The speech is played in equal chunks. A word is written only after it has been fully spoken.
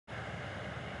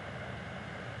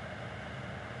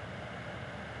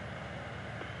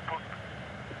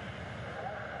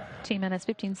T-minus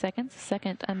 15 seconds.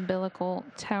 Second umbilical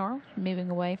tower moving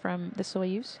away from the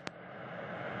Sojus.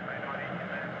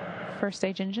 First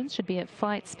stage engines should be at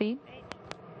flight speed.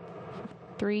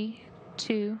 3,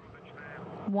 2,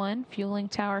 1. Fueling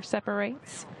tower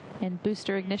separates and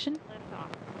booster ignition.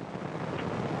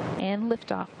 And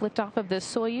liftoff. Liftoff of the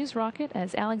Sojus rocket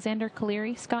as Alexander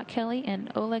Kaleri, Scott Kelly,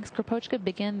 and Oleg Skropochka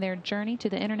begin their journey to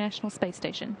the International Space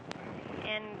Station.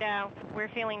 And we're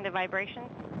feeling the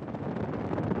vibrations.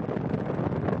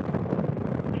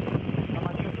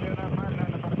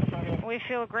 We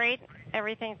feel great.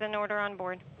 Everything's in order on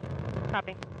board.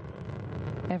 Copy.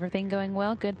 Everything going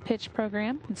well. Good pitch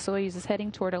program. And Soyuz is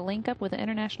heading toward a link up with the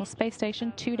International Space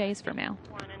Station 2 days from now.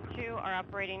 1 and 2 are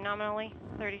operating nominally.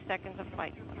 30 seconds of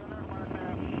flight.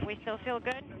 We still feel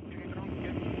good.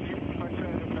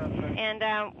 And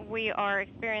we are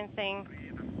experiencing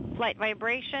flight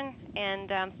vibration and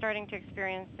starting to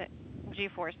experience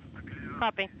G-force.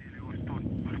 Copy.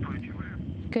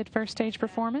 Good first stage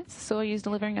performance. Soyuz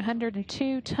delivering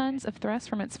 102 tons of thrust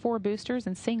from its 4 boosters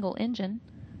and single engine.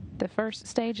 The first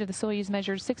stage of the Soyuz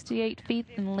measures 68 feet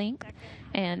in length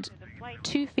and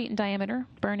 2 feet in diameter,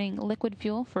 burning liquid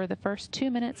fuel for the first 2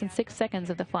 minutes and 6 seconds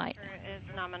of the flight.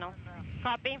 Is nominal.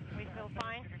 Copy. We feel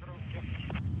fine.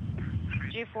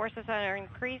 G-forces are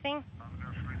increasing.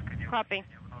 Copy.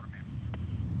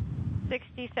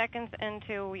 60 seconds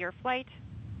into your flight.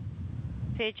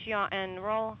 Pitch, yaw, and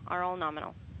roll are all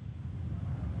nominal.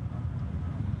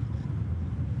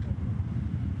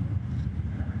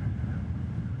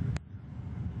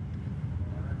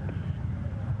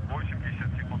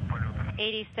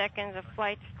 "80 seconds of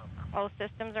flight. All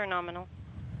systems are nominal."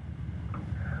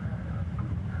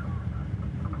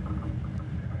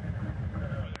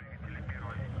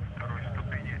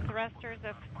 Thrusters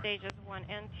of stages 1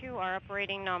 and 2 are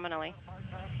operating nominally.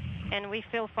 And we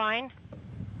feel fine.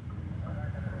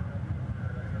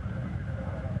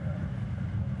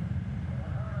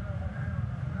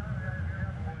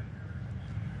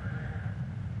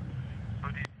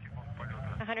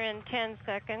 "110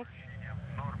 seconds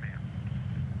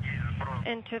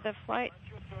into the flight."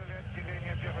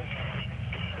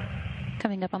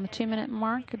 Coming up on the 2-minute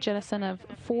mark, a jettison of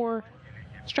 4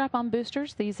 strap-on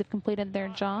boosters. These have completed their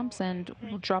jobs and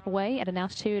will drop away at an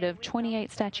altitude of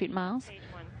 28 statute miles.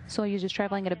 Soyuz is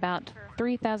traveling at about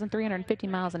 3,350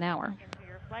 miles an hour.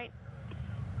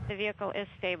 The vehicle is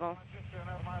stable.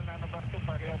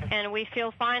 And we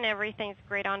feel fine. Everything's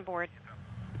great on board.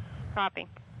 Copy.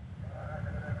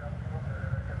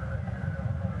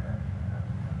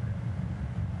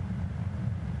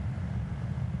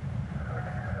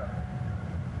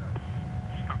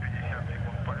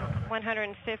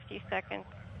 "150 seconds.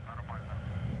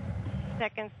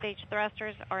 Second stage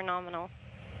thrusters are nominal.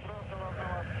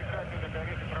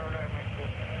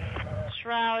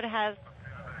 Shroud has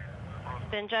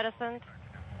been jettisoned.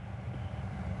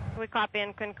 We copy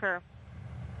and concur.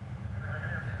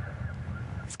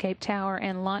 Escape tower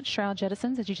and launch shroud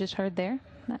jettisons, as you just heard there.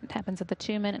 That happens at the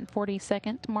 2-minute and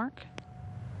 40-second mark.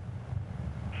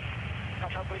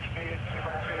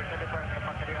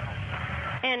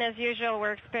 And as usual,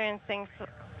 we're experiencing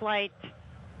flight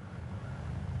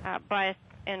bias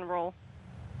and roll.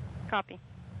 Copy.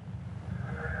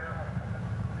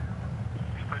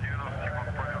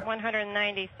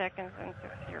 190 seconds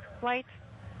into your flight.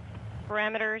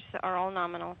 Parameters are all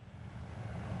nominal.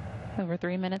 Over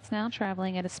 3 minutes now,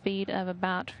 traveling at a speed of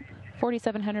about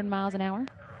 4,700 miles an hour.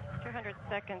 200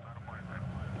 seconds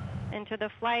into the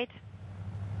flight.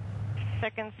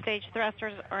 Second stage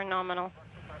thrusters are nominal.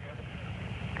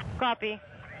 Copy.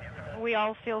 We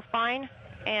all feel fine,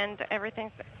 and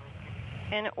everything's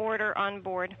in order on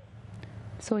board.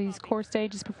 Soyuz core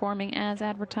stage is performing as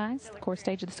advertised. The core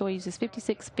stage of the Soyuz is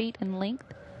 56 feet in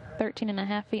length,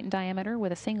 13.5 feet in diameter,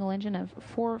 with a single engine of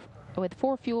 4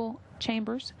 fuel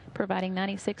chambers, providing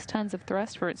 96 tons of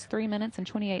thrust for its 3 minutes and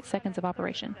 28 seconds of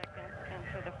operation.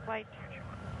 Into the flight.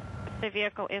 The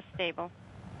vehicle is stable.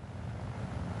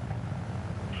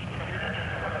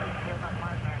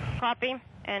 Copy,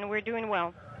 and we're doing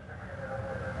well.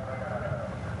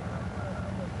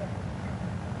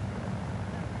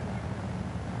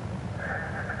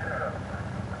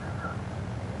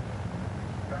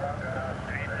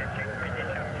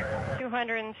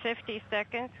 "250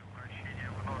 seconds.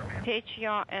 Pitch,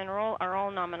 yaw, and roll are all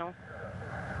nominal.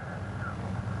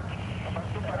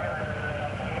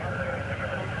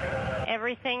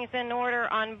 Everything's in order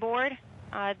on board.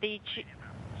 The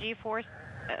G-force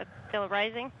still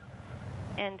rising,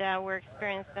 and we're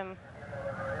experiencing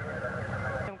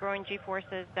some growing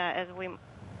G-forces as we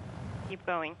keep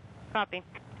going. Copy.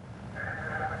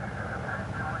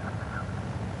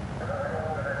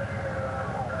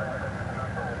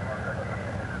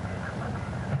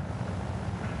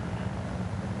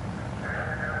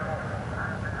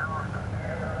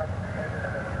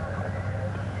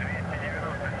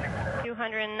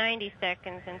 290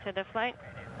 seconds into the flight.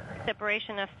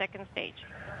 Separation of second stage.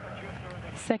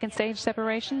 Second stage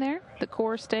separation there. The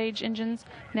core stage engines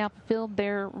now fulfilled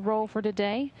their role for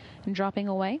today and dropping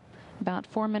away. About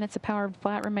 4 minutes of powered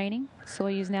flight remaining.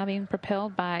 Soyuz now being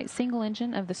propelled by single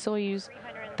engine of the Soyuz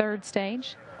third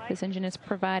stage. This engine is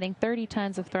providing 30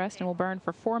 tons of thrust and will burn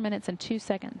for 4 minutes and 2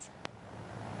 seconds.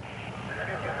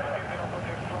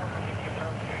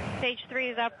 Stage 3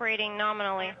 is operating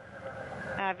nominally,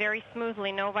 very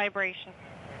smoothly, no vibration.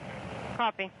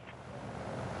 Copy.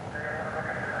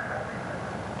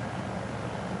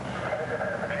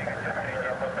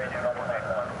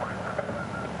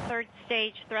 Third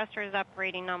stage thruster is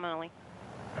operating nominally.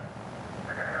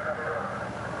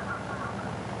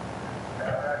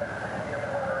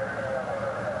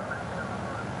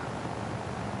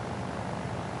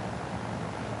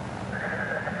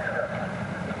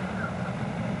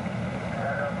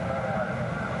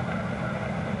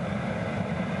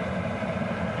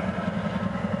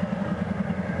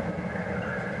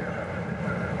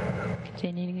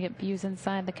 Continuing to get views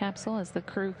inside the capsule as the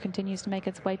crew continues to make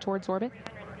its way towards orbit.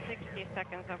 160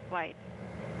 seconds of flight.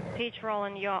 Teach, roll,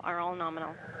 and yaw are all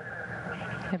nominal.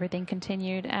 Everything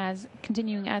continuing as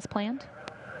planned.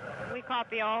 We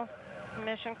copy all.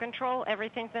 Mission control,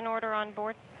 everything's in order on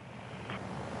board.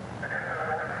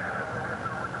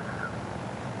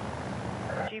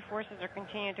 G-forces are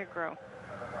continuing to grow.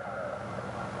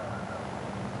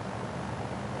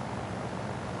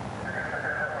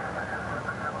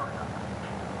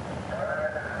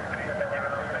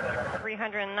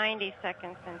 .390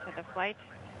 seconds into the flight.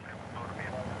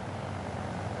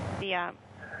 The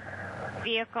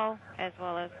vehicle as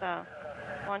well as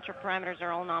launcher parameters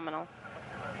are all nominal.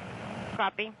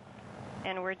 Copy,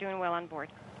 and we're doing well on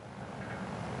board.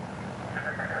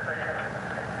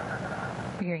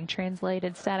 We're hearing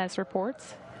translated status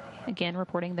reports. Again,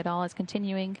 reporting that all is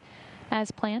continuing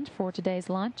as planned for today's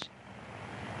launch.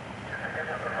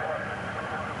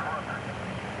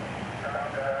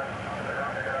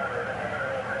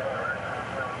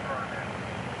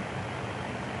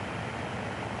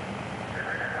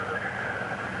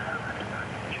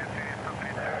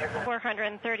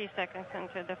 .430 seconds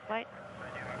into the flight.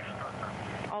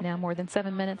 Now more than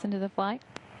 7 minutes into the flight.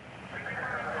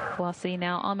 Velocity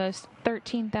now almost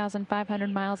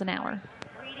 13,500 miles an hour.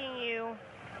 Reading you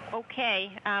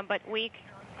okay, but we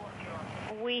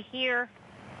hear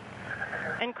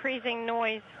increasing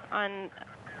noise on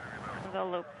the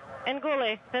loop.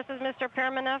 Nguli, this is Mr.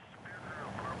 Permanov.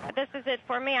 This is it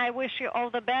for me. I wish you all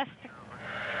the best.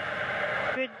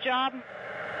 Good job.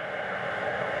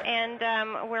 And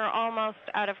we're almost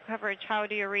out of coverage. How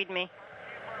do you read me?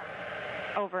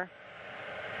 Over.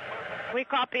 We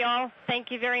copy all. Thank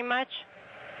you very much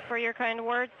for your kind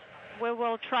words. We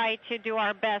will try to do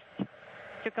our best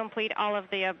to complete all of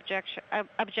the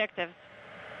objectives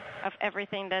of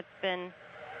everything that's been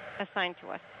assigned to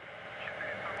us.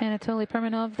 Anatoly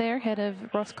Permanov there, head of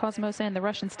Roscosmos and the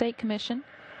Russian State Commission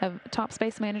of top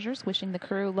space managers, wishing the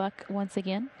crew luck once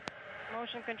again.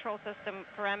 Motion control system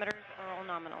parameters are all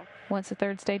nominal. Once the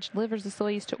third stage delivers the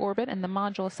Soyuz to orbit and the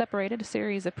module is separated, a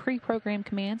series of pre-programmed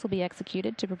commands will be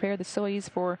executed to prepare the Soyuz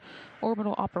for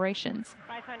orbital operations.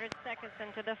 500 seconds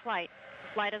into the flight.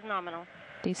 Flight is nominal.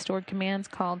 These stored commands,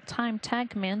 called time tag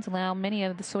commands, allow many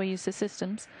of the Soyuz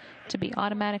systems to be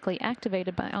automatically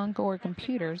activated by onboard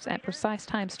computers at precise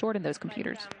times stored in those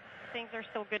computers. Things are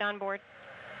still good on board.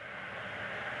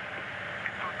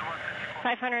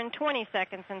 520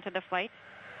 seconds into the flight.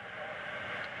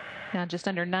 Now just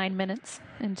under 9 minutes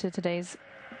into today's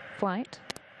flight.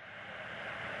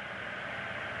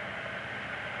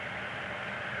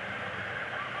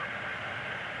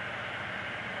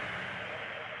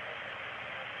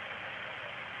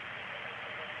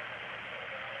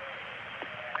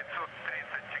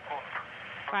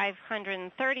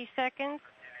 .530 seconds.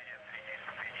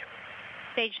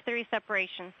 Stage 3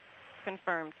 separation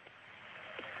confirmed.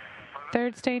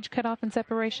 Third stage cutoff and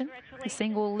separation. The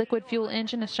single liquid fuel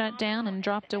engine is shut down and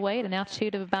dropped away at an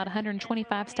altitude of about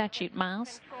 125 statute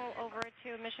miles. Over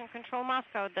to Mission Control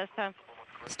Moscow.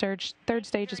 Third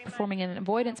stage is performing an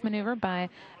avoidance maneuver by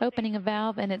opening a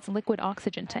valve in its liquid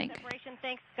oxygen tank. Separation,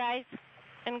 thanks, guys.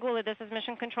 Nguli, this is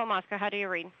Mission Control Moscow. How do you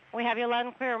read? We have you loud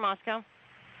and clear, Moscow.